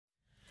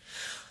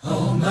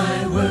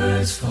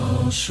words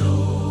fall short.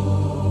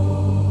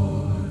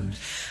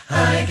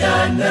 I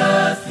got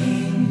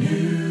nothing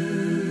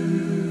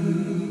new.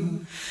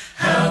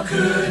 How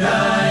could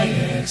I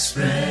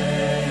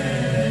express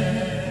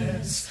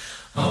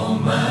all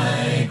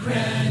my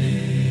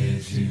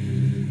gratitude?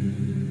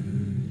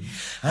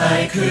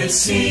 I could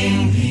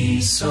sing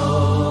these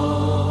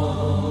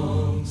songs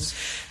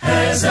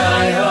as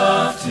I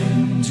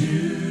often do.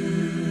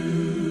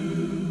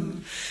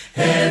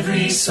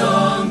 Every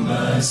song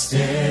must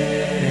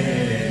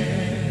end,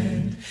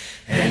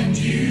 and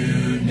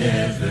you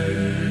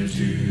never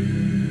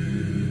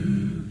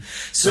do.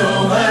 So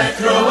I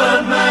throw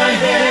up my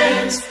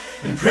hands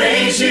and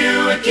praise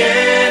you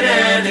again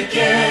and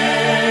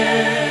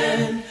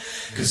again,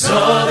 'cause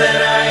all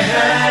that I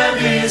have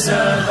is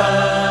a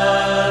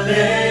hallelujah,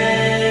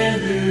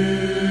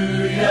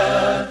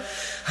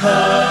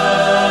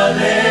 hallelujah.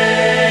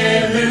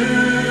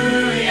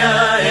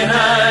 And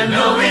I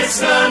know it's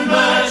not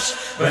much,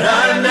 but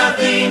I'm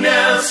nothing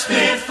else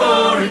fit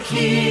for a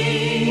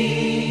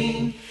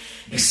king,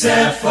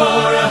 except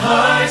for a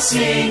heart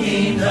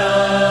singing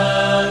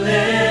hallelujah,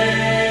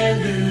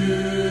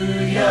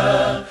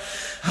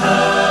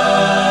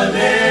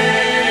 hallelujah.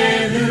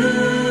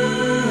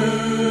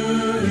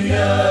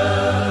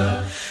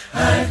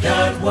 I've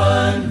got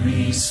one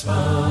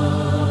response,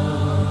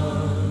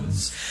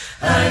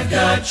 I've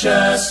got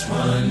just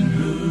one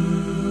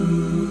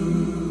move,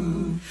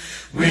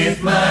 with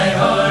my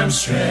arms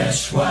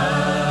stretched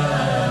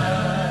wide,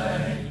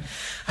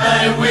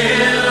 I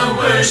will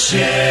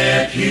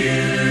worship you.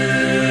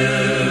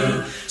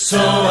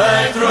 So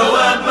I throw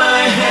up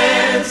my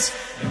hands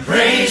and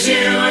praise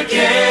you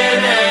again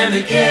and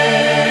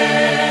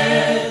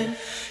again,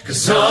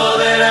 'cause all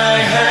that I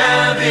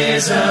have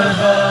is a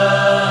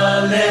hallelujah,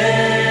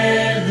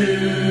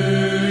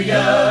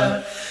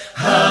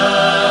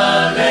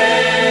 hallelujah.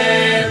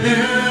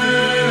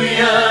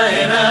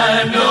 And I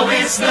know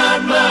it's not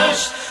much,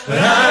 but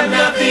I'm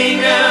nothing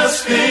else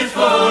fit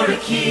for a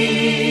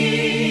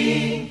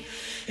king,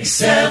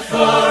 except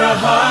for a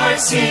heart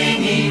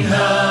singing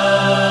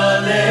hallelujah,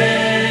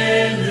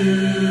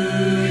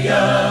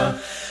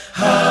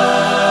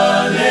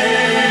 hallelujah.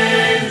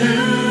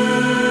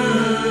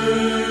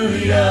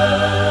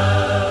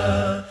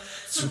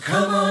 So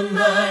come on,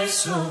 my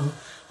soul,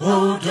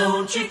 oh,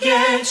 don't you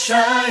get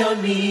shy on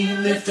me.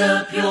 Lift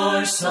up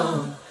your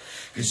song,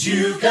 'cause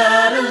you've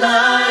got a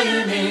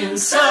lion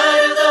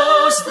inside of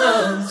those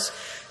lungs.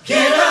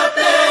 Get up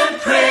and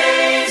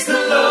praise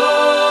the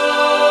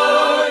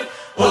Lord.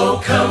 Oh,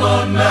 come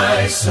on, my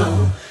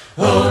soul,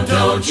 oh,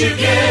 don't you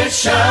get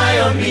shy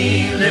on me.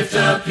 Lift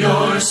up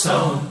your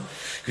song,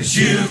 'cause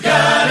you've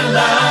got a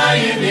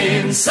lion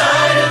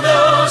inside of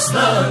those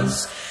lungs.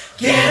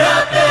 Get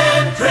up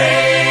and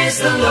praise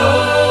the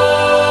Lord.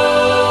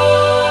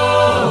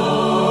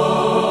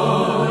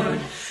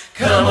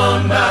 Come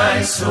on, my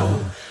soul,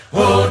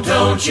 oh,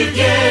 don't you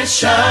get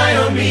shy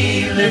on me.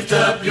 Lift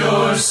up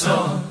your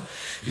song,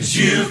 'cause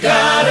you've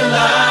got a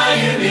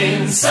lion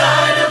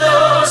inside of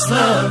those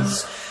lungs.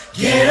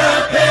 Get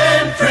up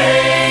and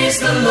praise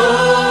the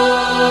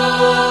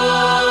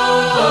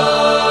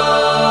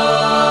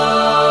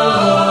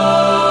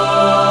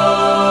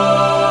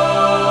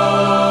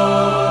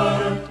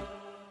Lord.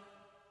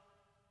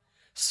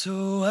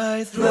 So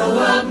I throw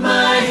up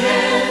my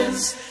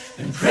hands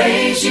and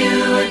praise you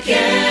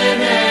again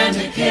and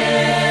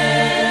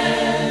again,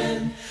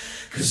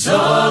 'cause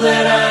all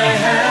that I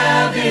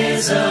have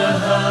is a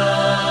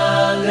hallelujah,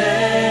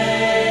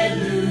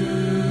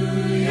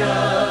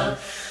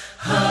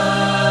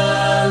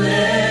 hallelujah.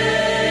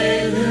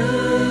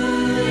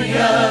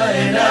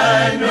 And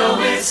I know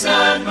it's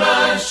not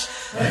much,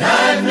 but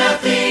I've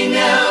nothing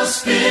else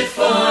fit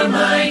for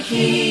my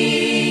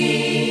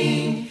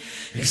king,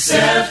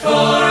 except for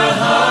a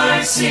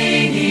heart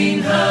singing